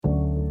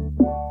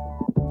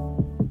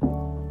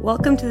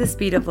Welcome to the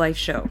Speed of Life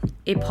Show,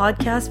 a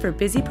podcast for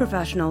busy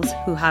professionals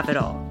who have it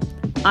all.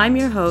 I'm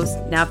your host,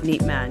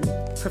 Navneet Mann,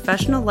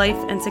 professional life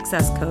and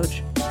success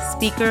coach,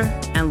 speaker,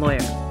 and lawyer.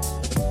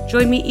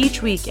 Join me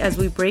each week as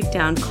we break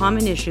down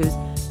common issues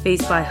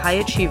faced by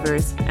high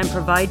achievers and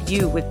provide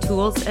you with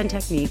tools and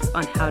techniques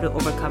on how to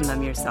overcome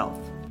them yourself.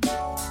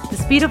 The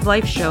Speed of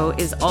Life Show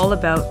is all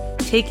about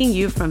taking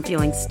you from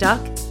feeling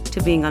stuck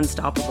to being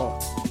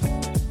unstoppable.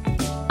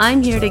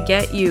 I'm here to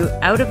get you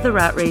out of the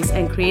rat race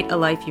and create a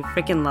life you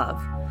freaking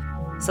love.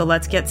 So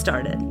let's get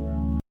started.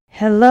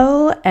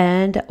 Hello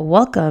and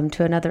welcome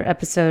to another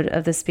episode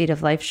of the Speed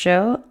of Life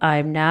Show.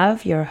 I'm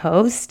Nav, your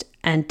host,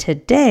 and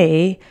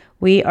today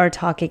we are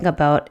talking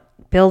about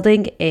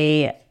building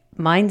a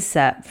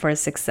mindset for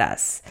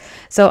success.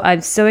 So I'm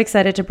so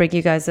excited to bring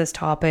you guys this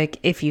topic.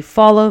 If you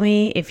follow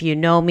me, if you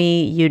know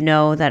me, you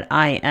know that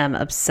I am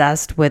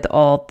obsessed with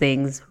all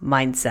things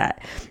mindset.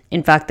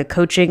 In fact, the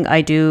coaching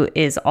I do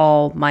is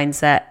all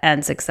mindset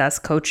and success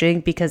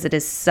coaching because it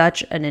is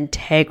such an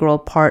integral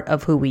part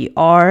of who we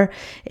are.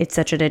 It's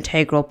such an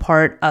integral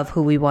part of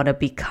who we want to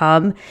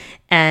become.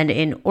 And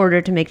in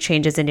order to make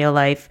changes in your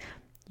life,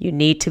 you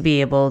need to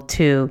be able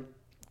to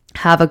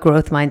have a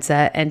growth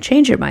mindset and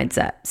change your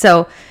mindset.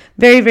 So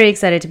very, very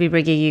excited to be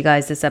bringing you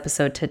guys this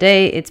episode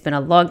today. It's been a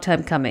long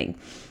time coming.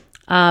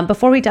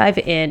 Before we dive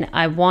in,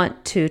 I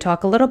want to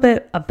talk a little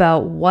bit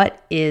about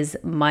what is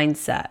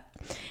mindset.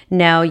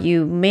 Now,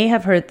 you may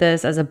have heard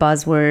this as a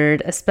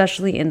buzzword,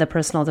 especially in the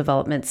personal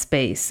development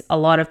space. A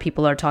lot of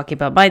people are talking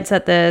about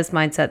mindset this,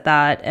 mindset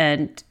that,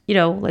 and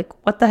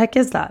what the heck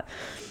is that?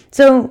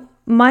 So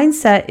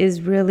mindset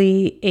is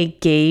really a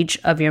gauge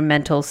of your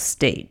mental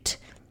state.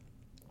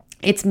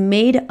 It's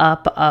made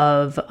up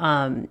of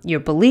your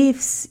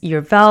beliefs,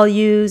 your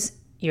values,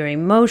 your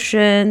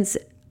emotions,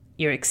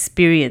 your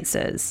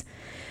experiences.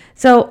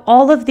 So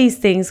all of these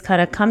things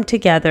kind of come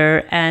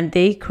together and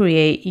they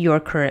create your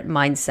current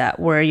mindset,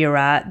 where you're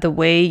at, the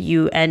way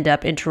you end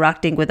up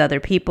interacting with other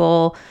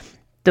people,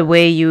 the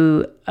way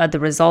the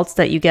results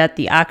that you get,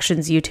 the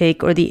actions you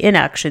take or the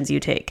inactions you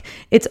take.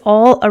 It's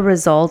all a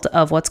result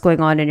of what's going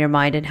on in your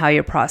mind and how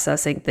you're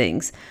processing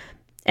things.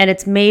 And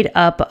it's made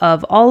up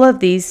of all of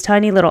these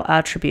tiny little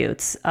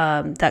attributes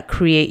that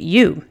create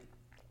you.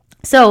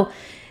 So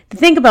the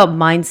thing about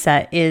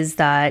mindset is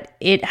that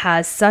it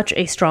has such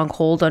a strong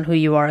hold on who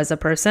you are as a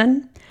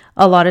person.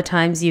 A lot of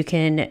times you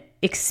can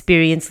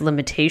experience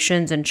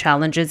limitations and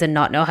challenges and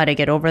not know how to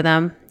get over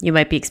them. You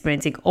might be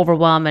experiencing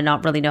overwhelm and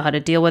not really know how to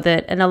deal with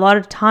it. And a lot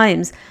of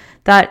times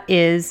that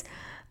is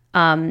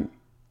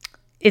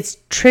it's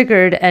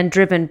triggered and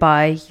driven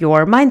by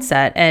your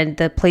mindset and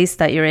the place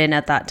that you're in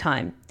at that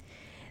time.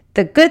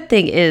 The good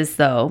thing is,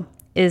 though,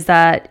 is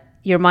that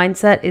your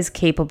mindset is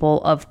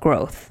capable of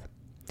growth.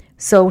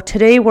 So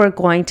today we're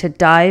going to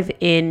dive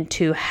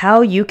into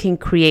how you can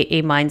create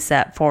a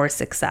mindset for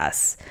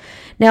success.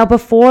 Now,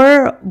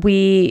 before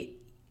we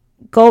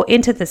go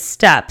into the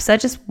steps, I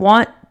just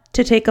want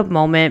to take a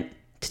moment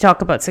to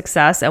talk about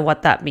success and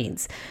what that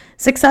means.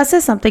 Success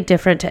is something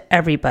different to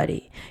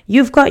everybody.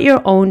 You've got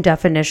your own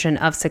definition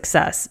of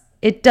success.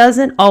 It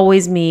doesn't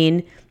always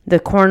mean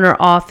the corner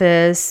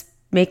office,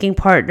 making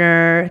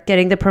partner,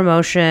 getting the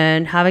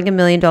promotion, having $1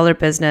 million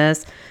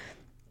business.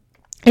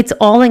 It's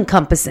all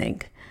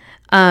encompassing.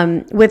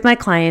 With my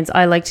clients,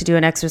 I like to do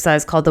an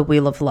exercise called the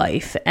Wheel of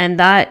Life, and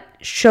that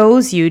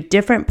shows you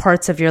different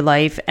parts of your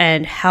life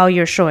and how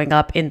you're showing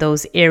up in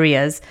those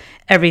areas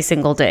every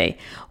single day.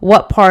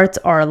 What parts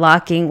are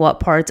lacking? What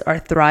parts are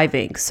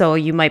thriving? So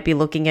you might be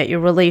looking at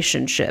your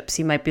relationships.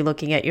 You might be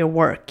looking at your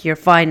work, your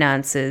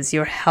finances,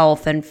 your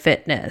health and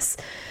fitness,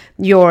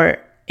 your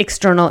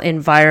external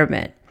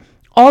environment.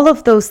 All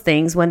of those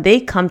things, when they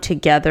come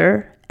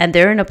together and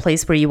they're in a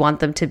place where you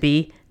want them to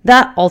be,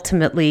 that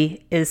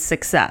ultimately is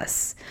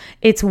success.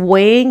 It's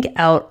weighing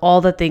out all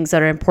the things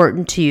that are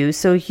important to you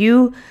so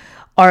you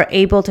are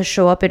able to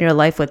show up in your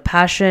life with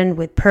passion,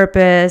 with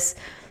purpose,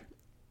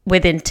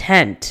 with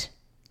intent.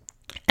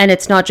 And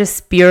it's not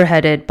just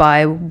spearheaded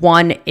by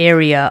one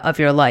area of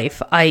your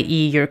life,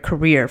 i.e. your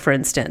career, for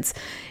instance.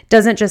 It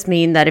doesn't just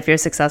mean that if you're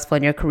successful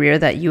in your career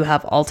that you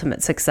have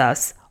ultimate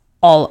success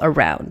all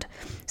around.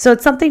 So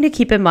it's something to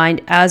keep in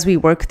mind as we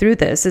work through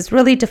this, is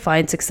really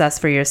define success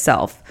for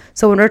yourself.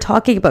 So when we're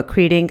talking about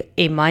creating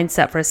a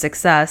mindset for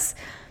success,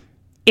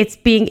 it's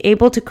being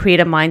able to create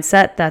a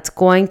mindset that's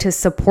going to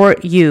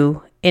support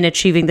you in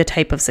achieving the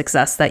type of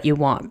success that you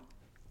want.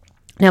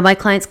 Now, my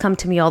clients come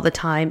to me all the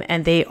time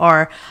and they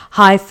are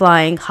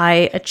high-flying,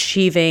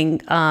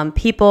 high-achieving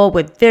people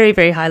with very,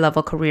 very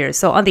high-level careers.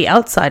 So on the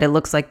outside, it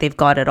looks like they've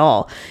got it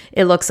all.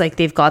 It looks like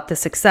they've got the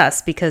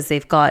success because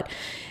they've got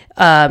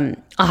a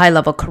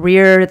high-level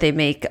career. They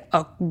make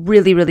a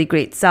really, really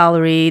great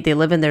salary. They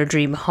live in their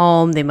dream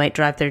home. They might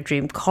drive their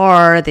dream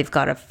car. They've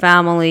got a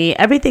family.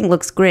 Everything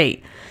looks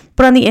great.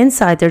 But on the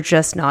inside, they're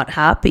just not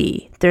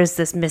happy. There's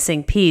this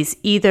missing piece.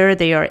 Either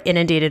they are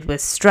inundated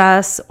with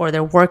stress or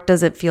their work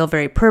doesn't feel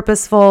very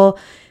purposeful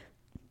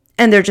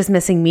and they're just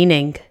missing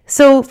meaning.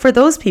 So for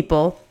those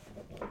people,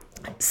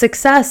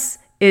 success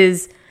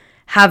is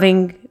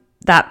having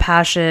that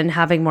passion,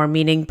 having more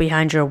meaning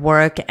behind your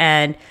work,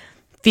 and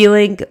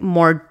feeling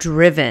more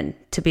driven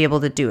to be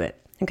able to do it.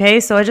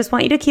 Okay, so I just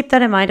want you to keep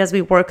that in mind as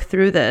we work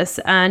through this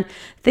and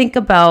think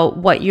about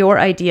what your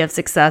idea of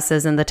success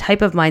is and the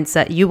type of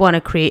mindset you want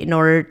to create in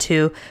order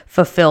to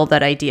fulfill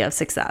that idea of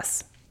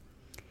success.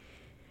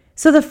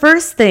 So the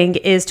first thing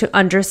is to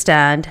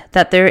understand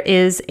that there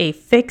is a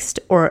fixed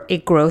or a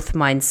growth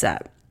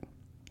mindset.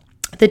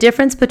 The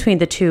difference between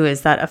the two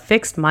is that a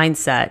fixed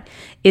mindset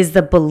is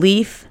the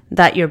belief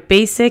that your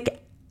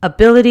basic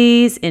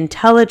abilities,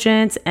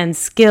 intelligence, and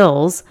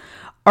skills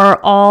are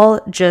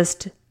all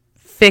just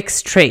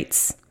fixed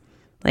traits.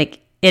 Like,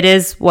 it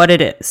is what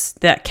it is.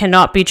 That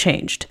cannot be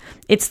changed.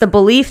 It's the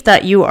belief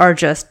that you are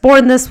just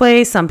born this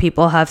way. Some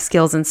people have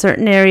skills in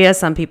certain areas.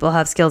 Some people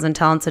have skills and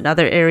talents in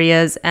other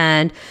areas.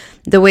 And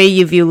the way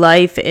you view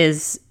life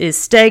is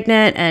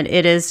stagnant, and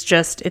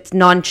it's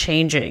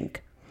non-changing.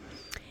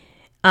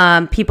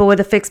 People with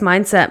a fixed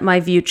mindset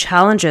might view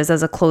challenges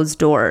as a closed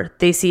door.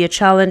 They see a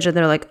challenge and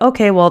they're like,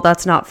 okay, well,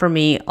 that's not for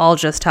me. I'll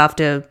just have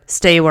to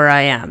stay where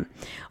I am.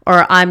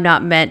 Or I'm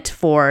not meant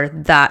for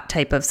that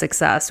type of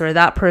success. Or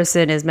that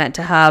person is meant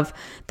to have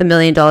the $1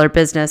 million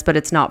business, but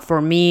it's not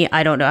for me.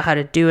 I don't know how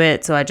to do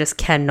it, so I just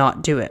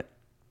cannot do it.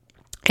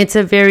 It's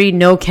a very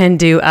no can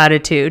do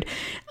attitude.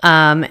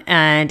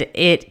 And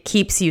it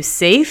keeps you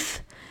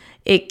safe.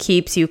 It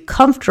keeps you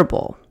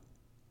comfortable.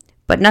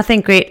 But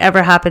nothing great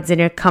ever happens in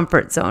your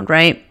comfort zone,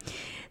 right?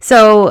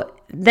 So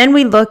then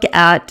we look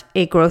at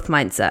a growth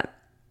mindset.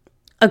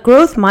 A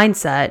growth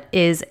mindset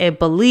is a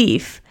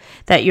belief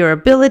that your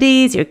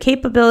abilities, your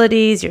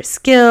capabilities, your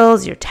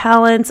skills, your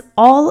talents,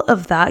 all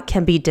of that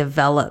can be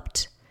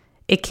developed.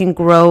 It can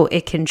grow,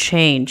 it can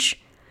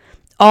change,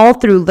 all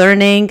through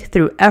learning,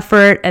 through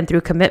effort, and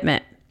through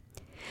commitment.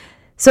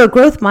 So a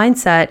growth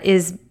mindset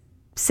is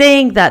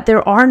saying that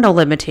there are no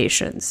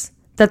limitations,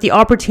 that the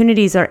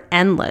opportunities are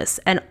endless,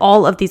 and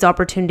all of these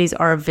opportunities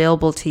are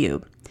available to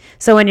you.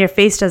 So when you're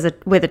faced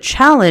with a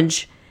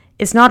challenge,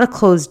 it's not a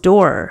closed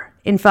door.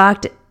 In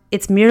fact,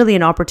 it's merely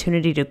an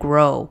opportunity to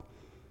grow.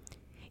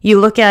 You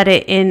look at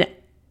it in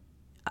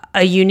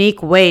a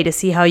unique way to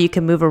see how you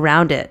can move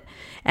around it.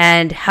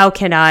 And how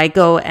can I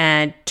go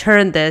and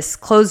turn this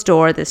closed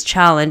door, this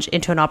challenge,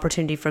 into an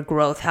opportunity for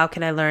growth? How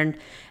can I learn?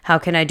 How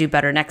can I do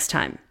better next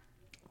time?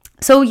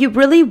 So you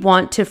really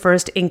want to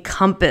first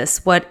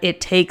encompass what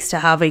it takes to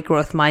have a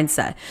growth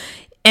mindset.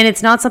 And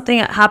it's not something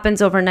that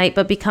happens overnight,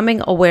 but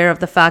becoming aware of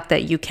the fact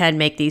that you can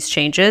make these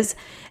changes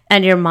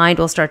and your mind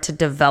will start to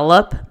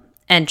develop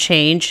and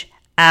change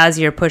as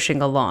you're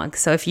pushing along.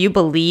 So if you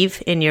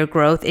believe in your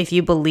growth, if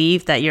you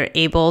believe that you're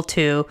able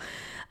to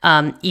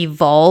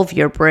evolve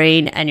your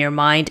brain and your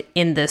mind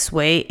in this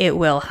way, it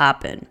will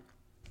happen.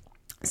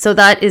 So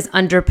that is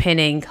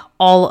underpinning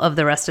all of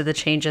the rest of the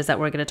changes that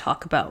we're going to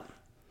talk about.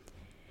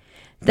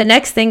 The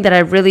next thing that I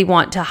really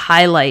want to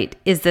highlight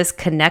is this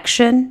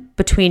connection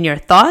between your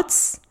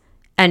thoughts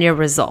and your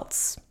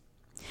results.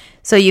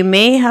 So you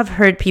may have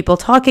heard people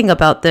talking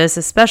about this,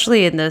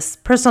 especially in this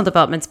personal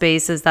development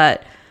space, is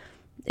that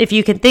if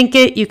you can think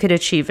it, you could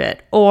achieve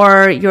it,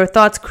 or your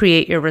thoughts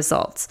create your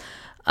results.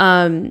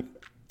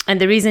 And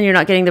the reason you're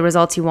not getting the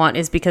results you want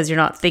is because you're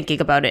not thinking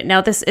about it.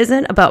 Now, this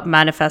isn't about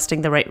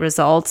manifesting the right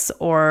results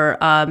or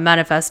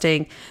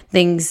manifesting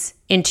things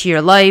into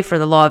your life or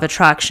the law of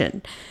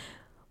attraction.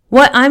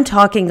 What I'm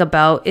talking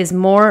about is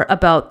more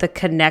about the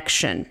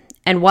connection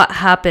and what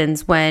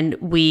happens when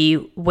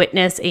we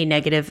witness a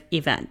negative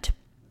event.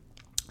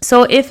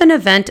 So if an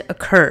event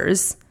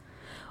occurs,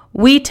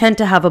 we tend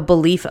to have a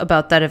belief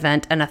about that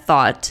event and a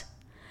thought,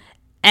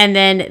 and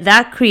then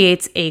that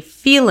creates a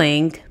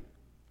feeling,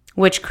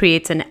 which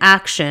creates an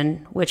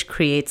action, which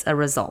creates a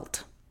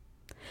result.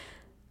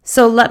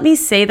 So let me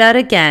say that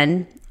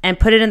again and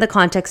put it in the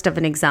context of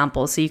an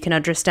example so you can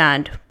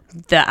understand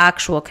the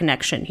actual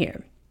connection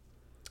here.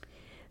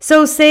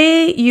 So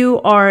say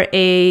you are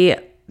a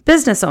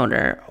business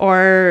owner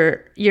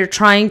or you're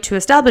trying to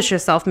establish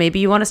yourself. Maybe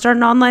you want to start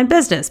an online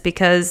business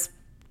because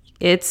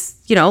it's,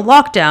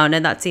 lockdown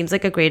and that seems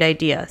like a great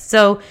idea.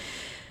 So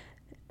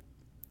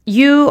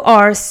you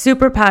are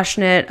super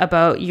passionate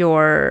about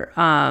your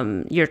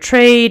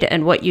trade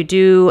and what you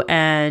do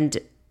and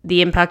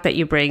the impact that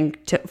you bring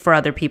for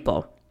other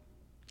people.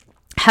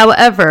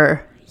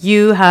 However,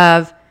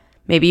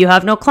 maybe you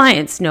have no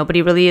clients.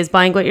 Nobody really is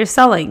buying what you're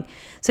selling.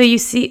 So you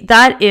see,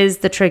 that is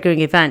the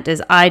triggering event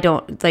is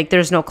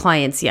there's no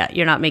clients yet.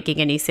 You're not making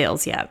any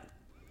sales yet.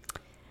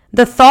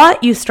 The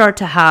thought you start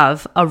to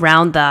have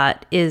around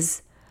that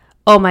is,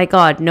 oh my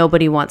God,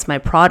 nobody wants my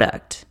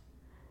product.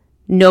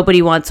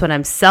 Nobody wants what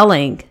I'm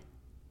selling.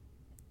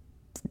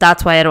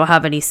 That's why I don't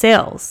have any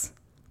sales.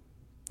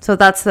 So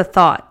that's the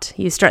thought.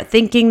 You start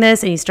thinking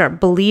this and you start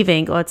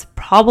believing, oh, it's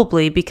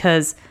probably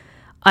because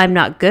I'm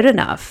not good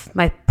enough.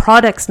 My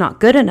product's not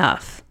good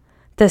enough.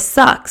 This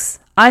sucks.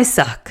 I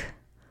suck.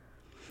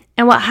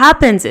 And what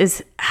happens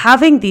is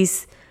having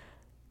these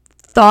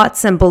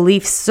thoughts and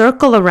beliefs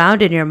circle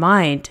around in your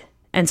mind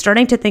and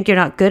starting to think you're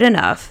not good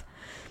enough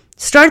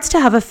starts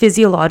to have a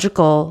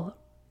physiological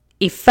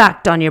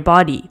effect on your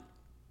body.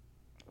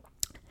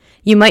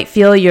 You might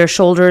feel your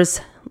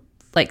shoulders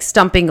like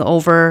stumping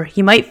over.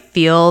 You might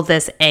feel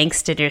this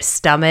angst in your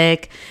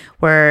stomach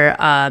where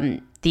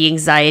the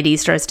anxiety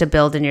starts to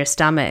build in your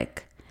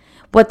stomach.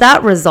 What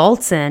that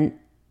results in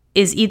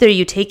is either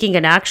you taking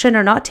an action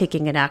or not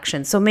taking an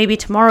action. So maybe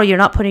tomorrow you're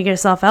not putting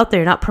yourself out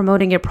there, you're not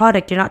promoting your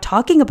product, you're not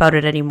talking about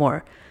it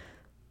anymore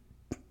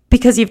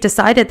because you've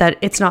decided that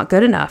it's not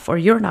good enough or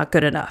you're not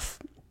good enough.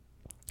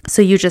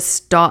 So you just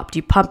stopped,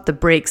 you pumped the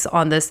brakes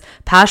on this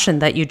passion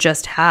that you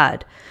just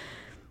had.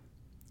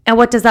 And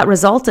what does that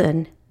result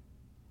in?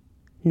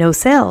 No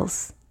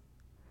sales.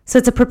 So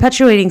it's a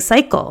perpetuating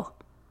cycle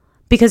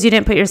because you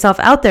didn't put yourself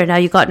out there. Now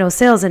you got no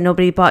sales and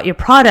nobody bought your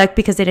product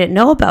because they didn't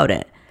know about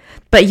it.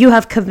 But you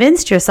have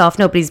convinced yourself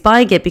nobody's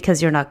buying it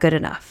because you're not good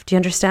enough. Do you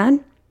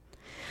understand?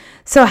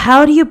 So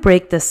how do you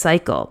break this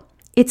cycle?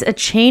 It's a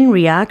chain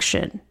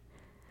reaction.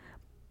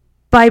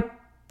 By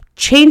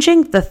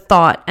changing the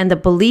thought and the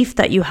belief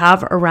that you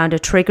have around a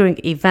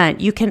triggering event,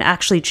 you can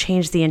actually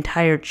change the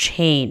entire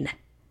chain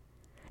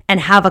and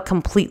have a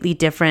completely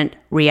different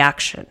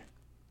reaction.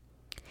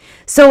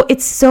 So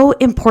it's so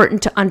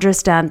important to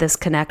understand this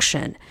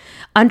connection.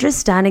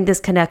 Understanding this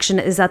connection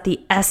is at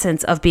the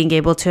essence of being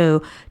able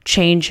to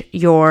change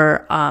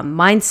your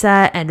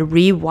mindset and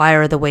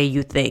rewire the way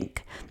you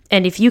think.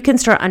 And if you can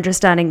start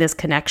understanding this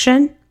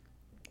connection,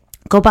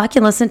 go back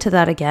and listen to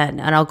that again,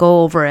 and I'll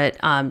go over it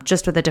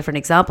just with a different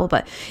example.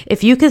 But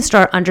if you can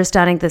start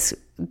understanding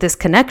this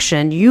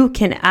connection, you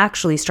can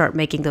actually start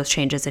making those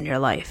changes in your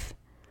life.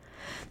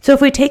 So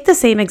if we take the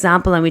same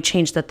example and we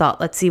change the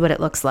thought, let's see what it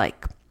looks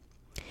like.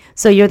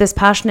 So you're this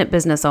passionate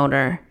business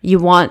owner. You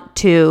want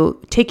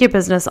to take your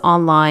business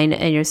online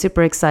and you're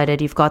super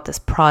excited. You've got this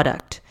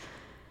product,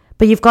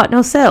 but you've got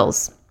no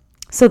sales.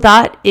 So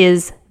that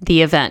is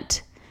the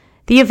event.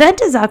 The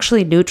event is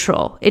actually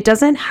neutral. It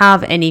doesn't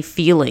have any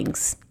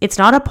feelings. It's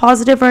not a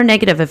positive or a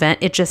negative event.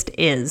 It just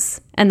is.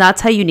 And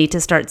that's how you need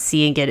to start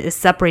seeing it, is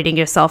separating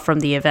yourself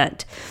from the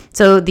event.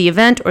 So the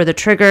event or the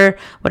trigger,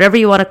 whatever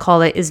you want to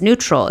call it, is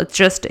neutral. It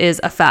just is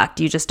a fact.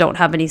 You just don't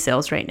have any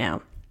sales right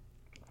now.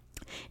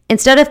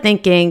 Instead of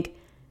thinking,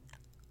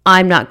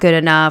 I'm not good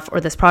enough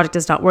or this product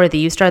is not worthy,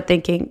 you start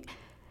thinking,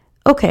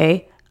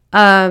 okay,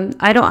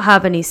 I don't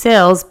have any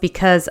sales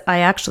because I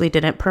actually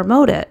didn't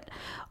promote it.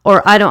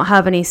 Or I don't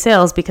have any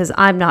sales because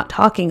I'm not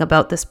talking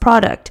about this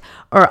product.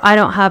 Or I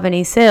don't have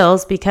any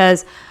sales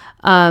because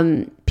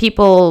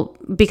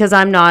because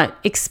I'm not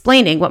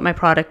explaining what my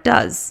product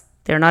does.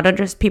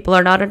 People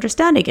are not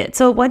understanding it.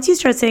 So once you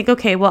start saying,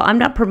 okay, well, I'm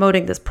not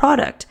promoting this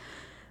product,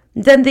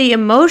 then the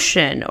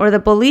emotion or the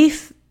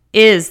belief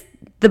is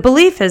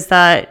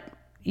that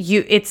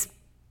it's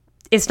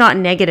not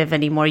negative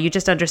anymore. You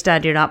just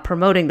understand you're not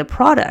promoting the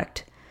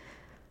product.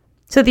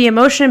 So the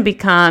emotion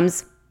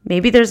becomes,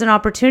 maybe there's an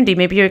opportunity.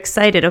 Maybe you're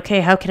excited. Okay,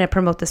 how can I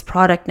promote this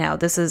product now?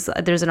 There's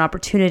an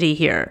opportunity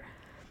here.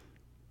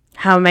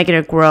 How am I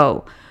going to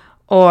grow?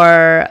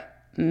 Or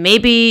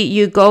maybe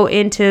you go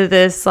into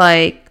this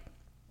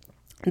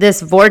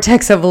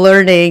vortex of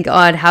learning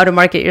on how to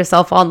market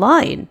yourself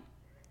online,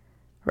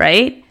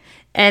 right?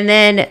 And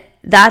then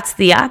that's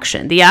the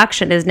action. The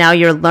action is now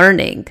you're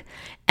learning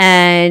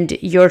and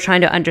you're trying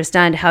to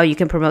understand how you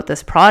can promote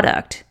this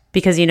product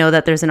because you know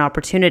that there's an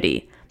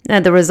opportunity.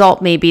 And the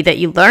result may be that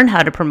you learn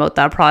how to promote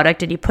that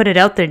product and you put it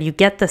out there and you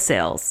get the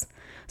sales.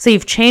 So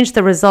you've changed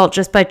the result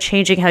just by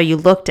changing how you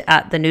looked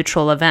at the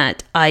neutral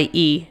event,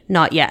 i.e.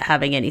 not yet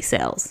having any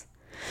sales.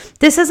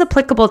 This is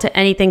applicable to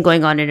anything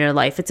going on in your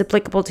life. It's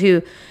applicable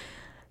to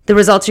the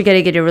results you're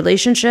getting in your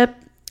relationship,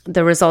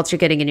 the results you're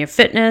getting in your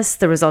fitness,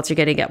 the results you're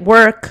getting at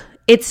work.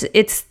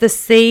 It's the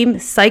same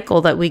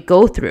cycle that we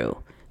go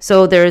through.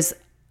 So there's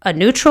a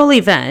neutral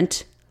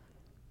event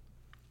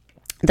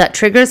that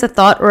triggers a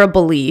thought or a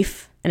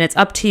belief, and it's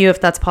up to you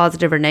if that's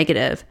positive or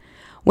negative,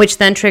 which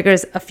then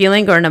triggers a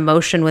feeling or an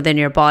emotion within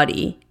your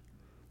body,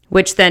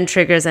 which then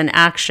triggers an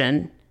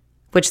action,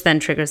 which then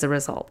triggers a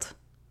result.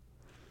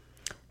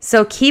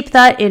 So keep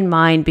that in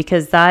mind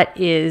because that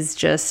is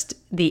just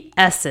the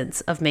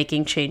essence of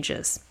making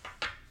changes.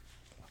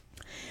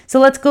 So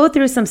let's go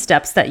through some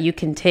steps that you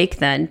can take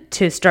then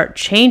to start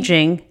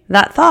changing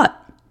that thought.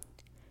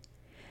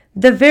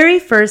 The very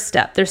first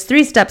step, there's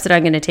 3 steps that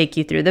I'm going to take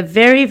you through. The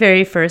very,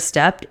 very first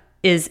step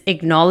is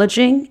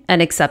acknowledging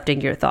and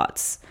accepting your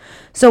thoughts.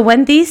 So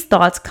when these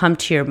thoughts come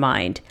to your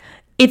mind,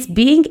 it's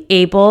being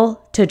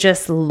able to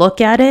just look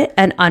at it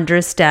and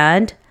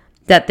understand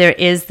that there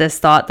is this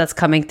thought that's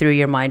coming through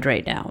your mind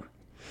right now.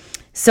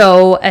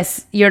 So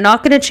as you're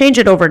not going to change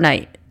it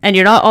overnight. And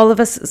you're not all of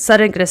a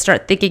sudden going to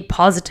start thinking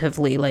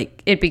positively.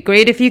 Like, it'd be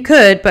great if you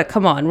could, but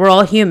come on, we're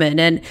all human.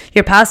 And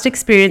your past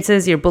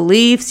experiences, your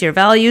beliefs, your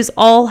values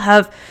all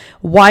have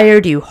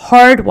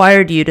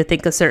hardwired you to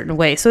think a certain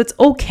way. So it's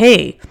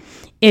okay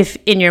if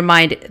in your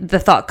mind the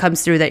thought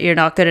comes through that you're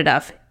not good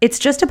enough. It's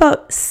just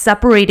about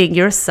separating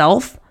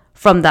yourself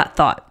from that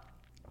thought.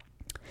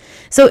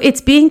 So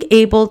it's being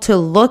able to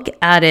look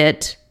at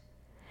it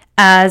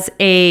as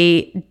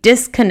a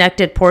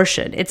disconnected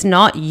portion. It's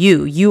not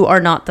you. You are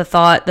not the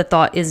thought. The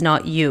thought is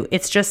not you.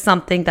 It's just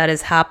something that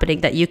is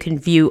happening that you can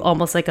view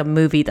almost like a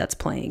movie that's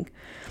playing.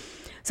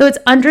 So it's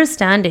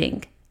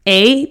understanding,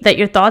 A, that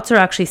your thoughts are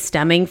actually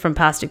stemming from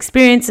past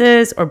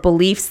experiences or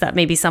beliefs that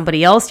maybe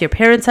somebody else, your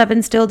parents have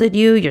instilled in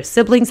you, your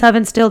siblings have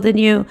instilled in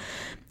you,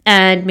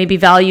 and maybe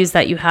values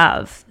that you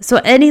have.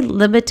 So any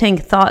limiting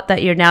thought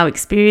that you're now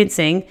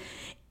experiencing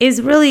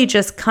is really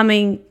just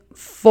coming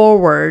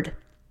forward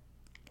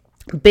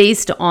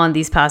based on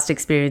these past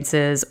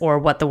experiences or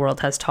what the world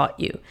has taught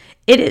you.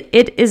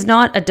 It is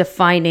not a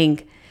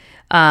defining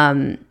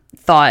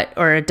thought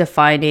or a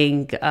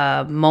defining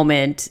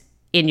moment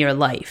in your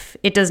life.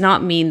 It does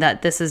not mean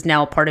that this is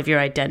now part of your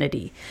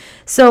identity.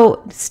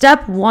 So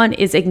step one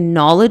is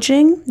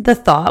acknowledging the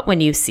thought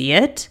when you see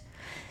it,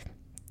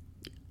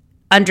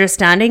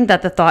 understanding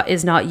that the thought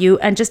is not you,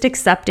 and just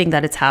accepting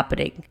that it's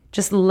happening.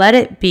 Just let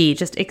it be.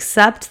 Just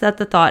accept that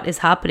the thought is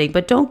happening,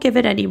 but don't give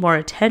it any more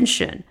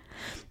attention.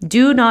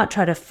 Do not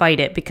try to fight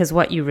it, because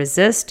what you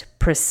resist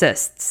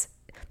persists.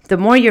 The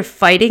more you're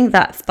fighting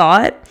that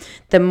thought,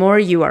 the more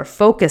you are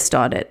focused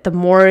on it, the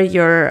more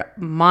your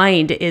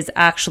mind is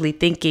actually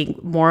thinking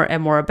more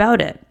and more about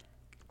it.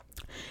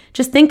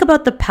 Just think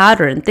about the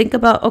pattern. Think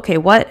about, okay,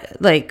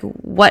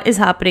 what is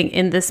happening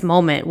in this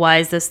moment? Why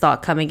is this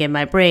thought coming in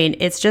my brain?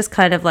 It's just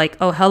kind of like,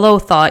 oh, hello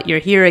thought, you're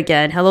here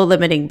again. Hello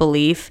limiting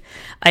belief.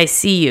 I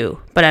see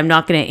you, but I'm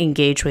not going to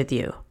engage with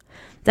you.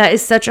 That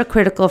is such a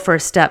critical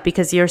first step,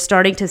 because you're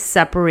starting to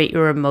separate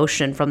your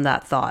emotion from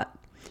that thought.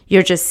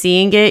 You're just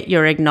seeing it,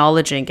 you're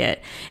acknowledging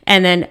it.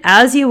 And then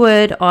as you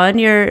would on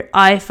your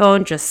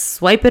iPhone, just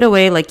swipe it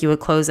away like you would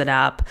close an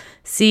app,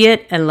 see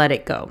it and let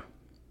it go.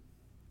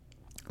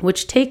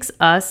 Which takes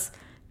us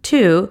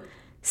to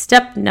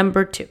step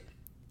number 2.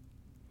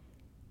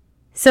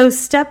 So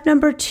step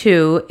number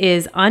 2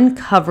 is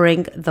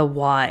uncovering the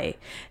why.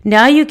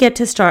 Now you get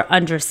to start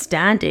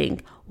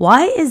understanding,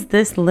 why is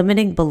this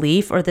limiting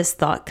belief or this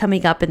thought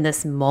coming up in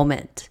this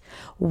moment?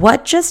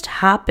 What just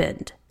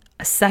happened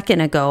a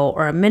second ago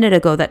or a minute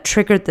ago that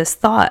triggered this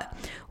thought?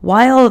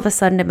 Why all of a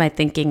sudden am I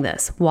thinking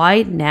this?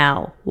 Why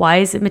now? Why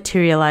is it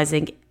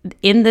materializing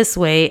in this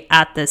way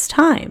at this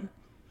time?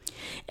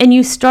 And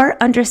you start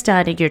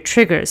understanding your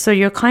triggers. So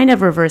you're kind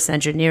of reverse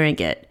engineering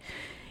it.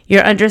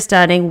 You're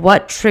understanding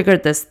what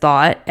triggered this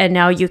thought, and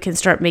now you can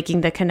start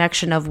making the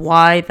connection of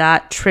why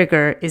that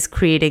trigger is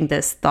creating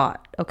this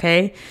thought,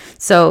 okay?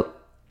 So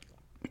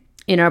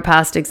in our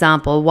past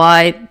example,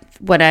 why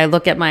when I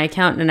look at my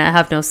account and I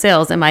have no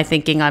sales, am I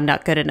thinking I'm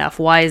not good enough?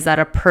 Why is that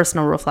a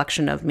personal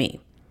reflection of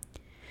me?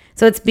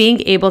 So it's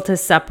being able to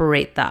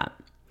separate that.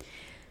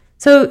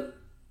 So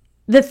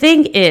the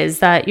thing is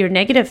that your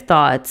negative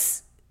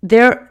thoughts,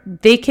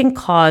 they can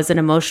cause an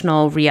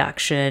emotional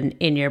reaction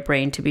in your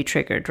brain to be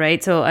triggered,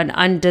 right? So an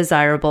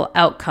undesirable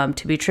outcome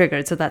to be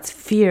triggered. So that's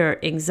fear,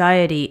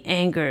 anxiety,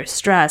 anger,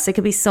 stress. It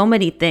could be so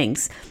many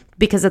things,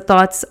 because the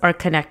thoughts are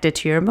connected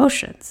to your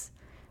emotions.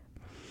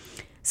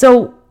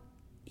 So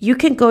you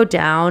can go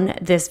down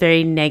this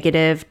very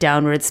negative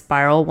downward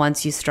spiral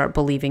once you start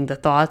believing the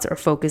thoughts or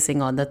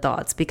focusing on the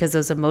thoughts, because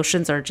those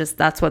emotions are just,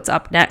 that's what's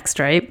up next,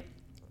 right?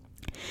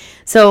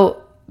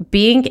 So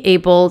being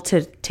able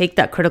to take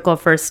that critical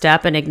first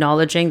step and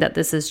acknowledging that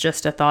this is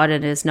just a thought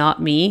and is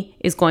not me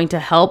is going to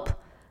help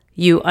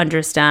you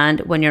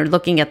understand when you're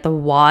looking at the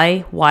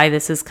why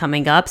this is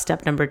coming up.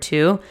 Step number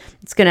 2,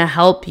 it's going to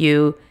help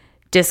you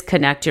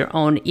disconnect your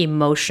own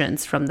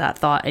emotions from that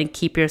thought and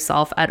keep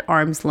yourself at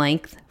arm's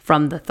length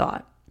from the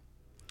thought.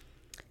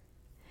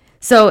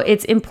 So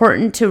it's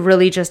important to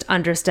really just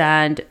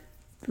understand,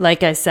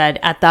 like I said,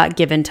 at that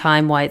given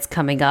time, why it's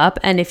coming up.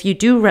 And if you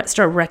do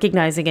start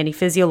recognizing any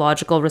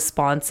physiological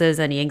responses,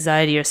 any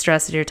anxiety or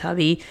stress in your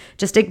tummy,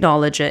 just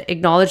acknowledge it.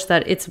 Acknowledge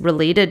that it's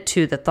related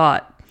to the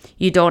thought.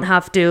 You don't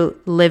have to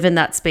live in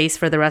that space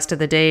for the rest of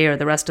the day or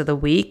the rest of the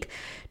week.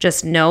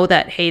 Just know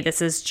that, hey,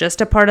 this is just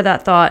a part of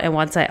that thought. And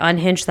once I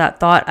unhinge that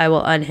thought, I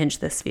will unhinge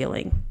this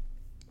feeling.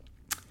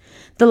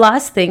 The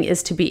last thing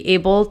is to be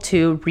able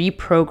to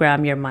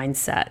reprogram your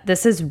mindset.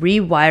 This is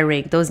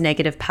rewiring those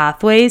negative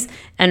pathways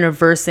and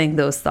reversing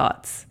those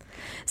thoughts.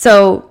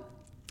 So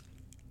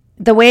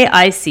the way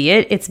I see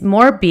it, it's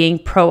more being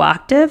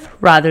proactive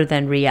rather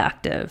than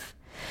reactive.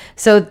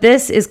 So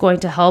this is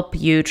going to help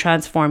you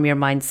transform your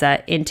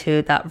mindset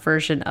into that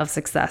version of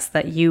success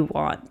that you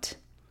want.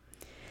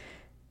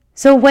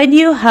 So when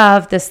you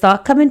have this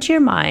thought come into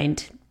your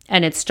mind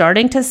and it's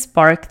starting to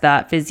spark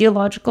that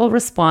physiological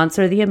response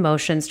or the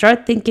emotion,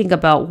 start thinking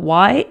about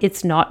why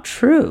it's not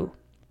true,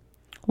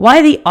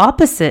 why the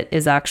opposite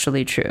is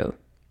actually true.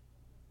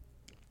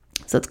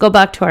 So let's go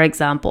back to our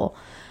example,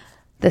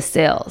 the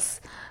sales.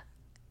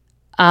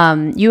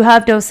 You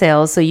have no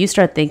sales, so you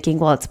start thinking,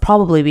 well, it's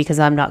probably because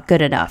I'm not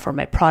good enough, or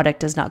my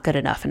product is not good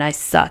enough and I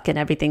suck and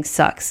everything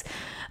sucks.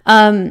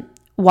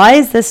 Why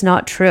is this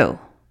not true?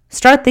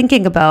 Start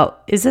thinking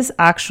about, is this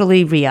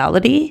actually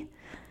reality?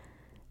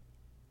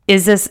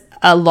 Is this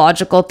a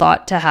logical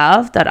thought to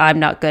have, that I'm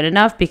not good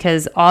enough?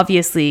 Because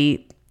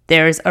obviously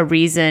there's a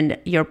reason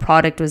your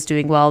product was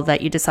doing well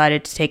that you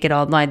decided to take it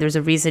online. There's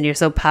a reason you're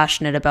so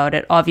passionate about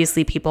it.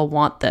 Obviously, people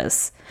want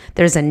this.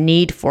 There's a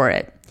need for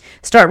it.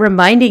 Start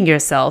reminding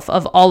yourself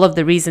of all of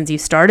the reasons you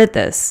started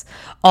this,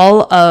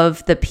 all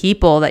of the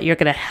people that you're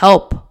going to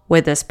help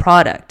with this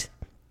product,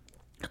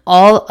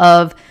 all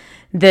of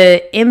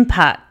the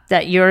impact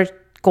that you're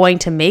going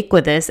to make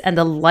with this, and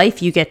the life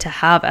you get to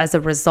have as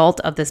a result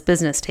of this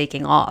business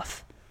taking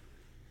off.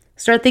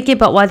 Start thinking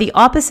about why the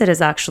opposite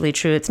is actually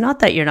true. It's not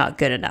that you're not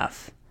good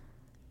enough.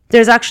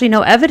 There's actually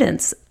no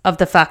evidence of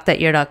the fact that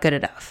you're not good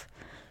enough.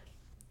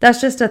 That's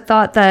just a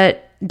thought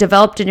that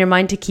developed in your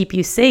mind to keep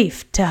you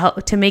safe, to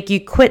help, to make you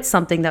quit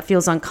something that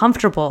feels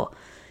uncomfortable,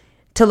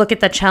 to look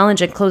at the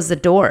challenge and close the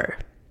door.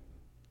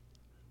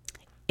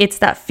 It's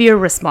that fear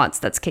response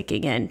that's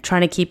kicking in,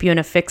 trying to keep you in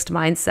a fixed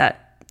mindset.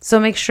 So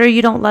make sure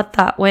you don't let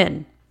that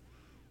win.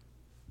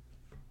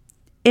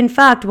 In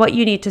fact, what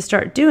you need to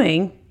start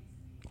doing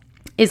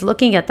is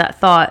looking at that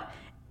thought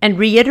and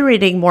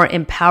reiterating more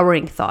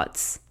empowering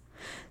thoughts.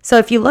 So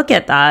if you look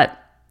at that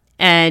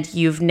and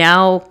you've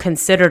now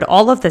considered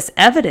all of this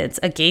evidence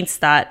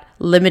against that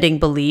limiting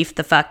belief,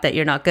 the fact that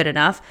you're not good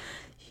enough,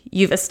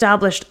 you've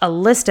established a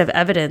list of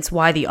evidence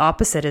why the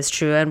opposite is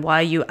true and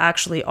why you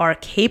actually are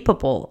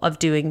capable of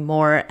doing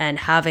more and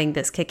having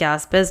this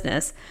kick-ass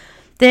business.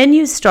 Then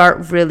you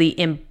start really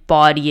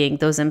embodying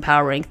those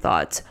empowering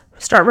thoughts.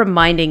 Start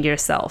reminding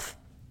yourself,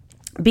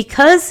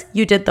 because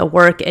you did the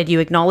work and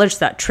you acknowledged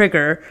that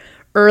trigger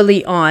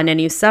early on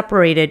and you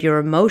separated your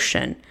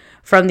emotion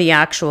from the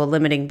actual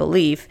limiting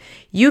belief,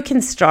 you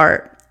can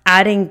start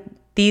adding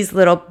these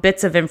little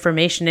bits of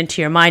information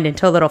into your mind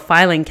into a little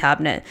filing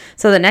cabinet.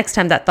 So the next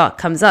time that thought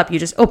comes up, you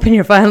just open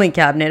your filing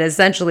cabinet.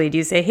 Essentially,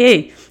 you say,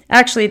 hey,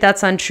 actually,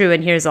 that's untrue.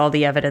 And here's all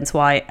the evidence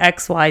why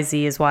X, Y,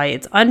 Z is why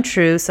it's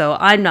untrue. So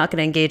I'm not going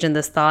to engage in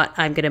this thought.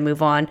 I'm going to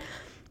move on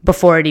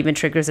before it even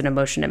triggers an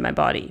emotion in my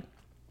body.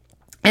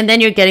 And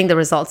then you're getting the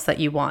results that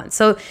you want.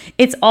 So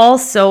it's all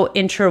so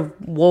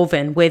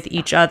interwoven with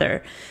each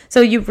other.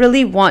 So you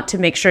really want to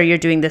make sure you're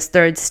doing this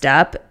third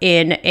step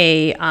in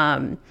a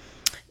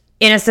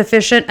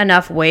sufficient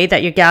enough way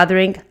that you're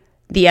gathering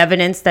the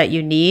evidence that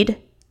you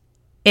need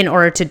in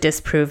order to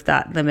disprove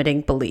that limiting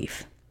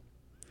belief.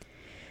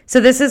 So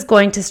this is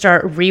going to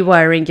start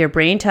rewiring your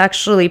brain to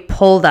actually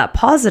pull that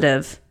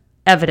positive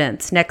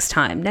evidence next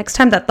time. Next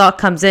time that thought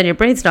comes in, your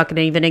brain's not going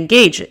to even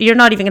engage. You're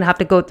not even going to have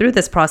to go through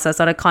this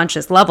process on a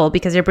conscious level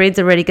because your brain's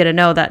already going to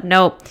know that,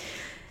 no,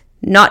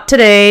 not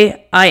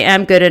today. I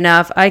am good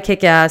enough. I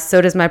kick ass.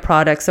 So does my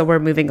product. So we're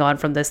moving on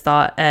from this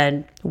thought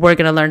and we're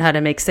going to learn how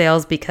to make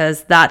sales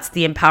because that's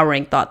the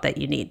empowering thought that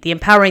you need. The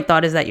empowering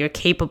thought is that you're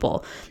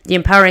capable. The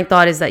empowering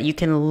thought is that you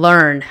can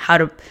learn how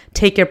to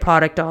take your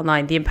product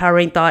online. The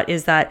empowering thought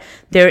is that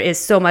there is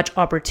so much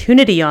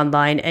opportunity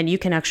online and you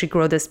can actually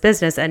grow this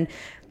business and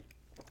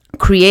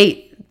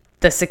create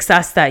the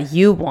success that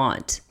you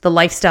want, the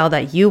lifestyle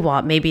that you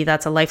want. Maybe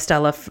that's a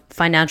lifestyle of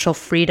financial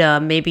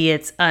freedom. Maybe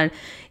it's a,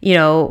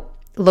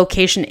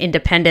 location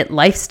independent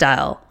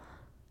lifestyle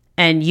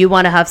and you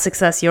want to have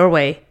success your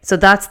way. So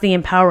that's the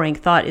empowering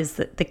thought, is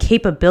the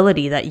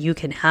capability that you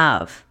can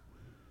have.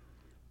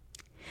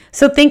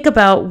 So think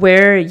about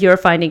where you're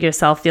finding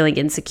yourself feeling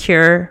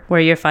insecure,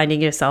 where you're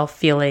finding yourself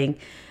feeling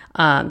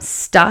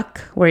stuck,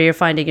 where you're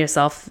finding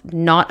yourself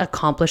not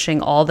accomplishing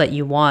all that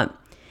you want.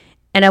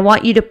 And I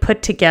want you to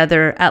put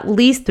together at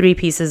least 3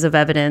 pieces of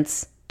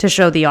evidence to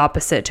show the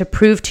opposite, to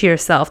prove to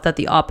yourself that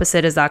the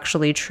opposite is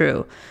actually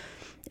true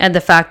and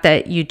the fact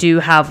that you do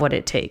have what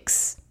it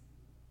takes.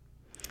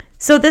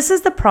 So this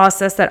is the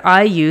process that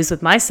I use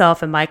with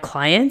myself and my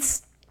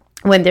clients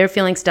when they're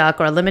feeling stuck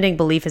or a limiting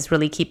belief is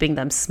really keeping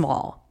them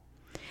small.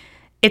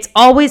 It's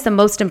always the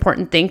most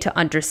important thing to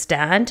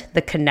understand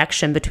the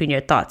connection between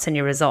your thoughts and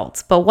your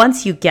results. But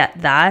once you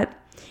get that,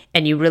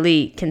 and you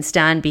really can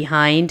stand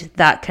behind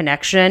that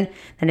connection,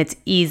 then it's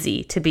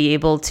easy to be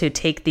able to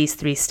take these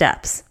 3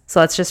 steps. So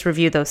let's just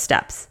review those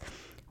steps.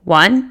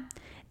 1,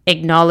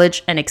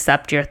 acknowledge and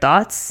accept your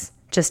thoughts.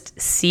 Just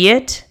see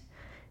it,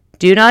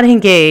 do not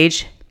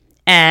engage,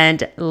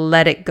 and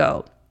let it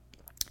go.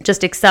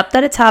 Just accept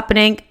that it's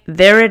happening.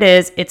 There it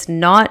is. It's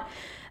not,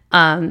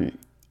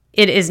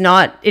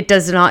 it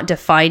does not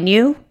define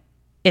you.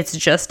 It's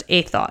just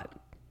a thought.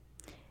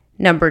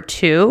 Number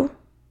 2,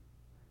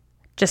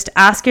 just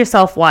ask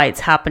yourself why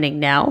it's happening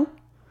now.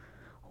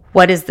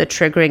 What is the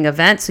triggering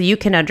event? So you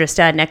can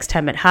understand next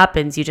time it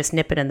happens, you just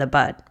nip it in the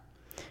bud.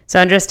 So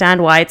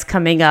understand why it's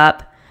coming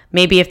up.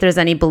 Maybe if there's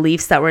any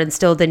beliefs that were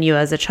instilled in you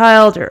as a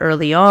child or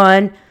early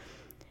on,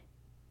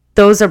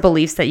 those are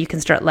beliefs that you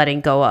can start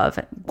letting go of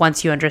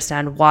once you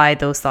understand why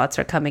those thoughts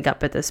are coming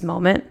up at this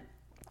moment.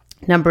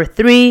 Number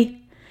 3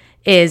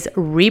 is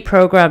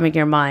reprogramming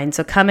your mind.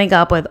 So coming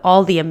up with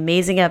all the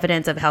amazing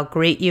evidence of how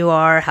great you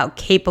are, how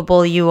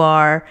capable you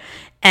are,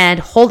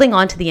 and holding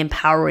on to the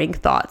empowering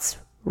thoughts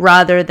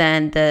rather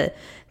than the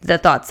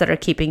thoughts that are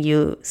keeping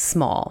you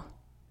small.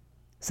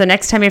 So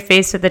next time you're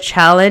faced with a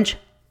challenge,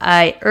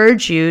 I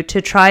urge you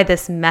to try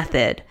this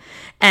method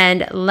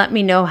and let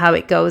me know how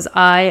it goes.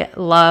 I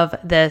love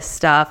this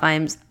stuff.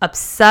 I'm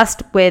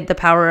obsessed with the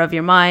power of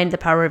your mind, the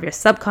power of your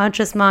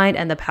subconscious mind,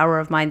 and the power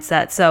of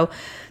mindset. So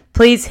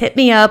please hit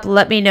me up.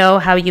 Let me know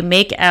how you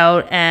make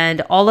out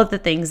and all of the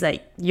things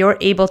that you're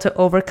able to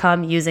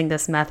overcome using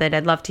this method.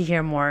 I'd love to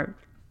hear more.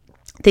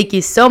 Thank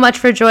you so much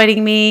for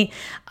joining me.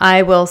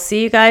 I will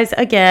see you guys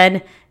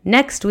again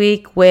next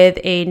week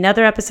with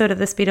another episode of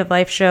the Speed of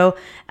Life show.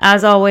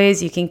 As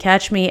always, you can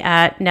catch me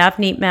at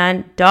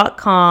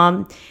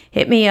navneetman.com.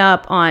 Hit me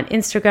up on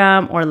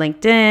Instagram or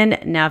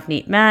LinkedIn,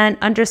 navneetman_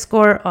 on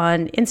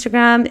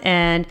Instagram,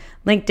 and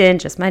LinkedIn,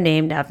 just my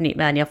name,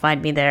 navneetman. You'll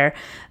find me there.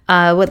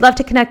 Would love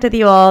to connect with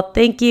you all.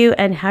 Thank you,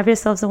 and have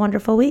yourselves a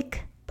wonderful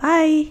week.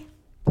 Bye.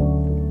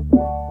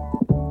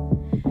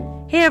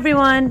 Hey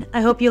everyone,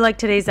 I hope you liked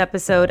today's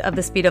episode of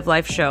the Speed of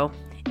Life show.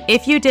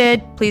 If you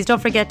did, please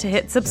don't forget to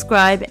hit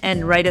subscribe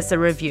and write us a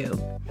review.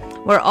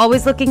 We're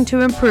always looking to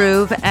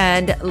improve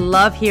and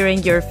love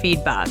hearing your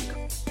feedback.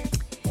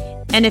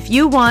 And if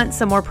you want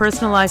some more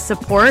personalized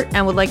support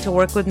and would like to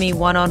work with me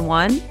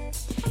one-on-one,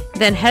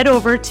 then head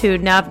over to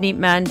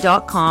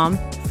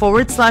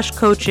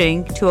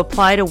navneetman.com/coaching to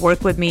apply to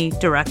work with me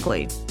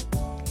directly.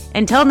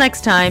 Until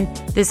next time,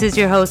 this is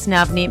your host,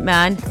 Navneet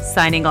Man,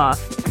 signing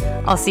off.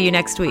 I'll see you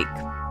next week.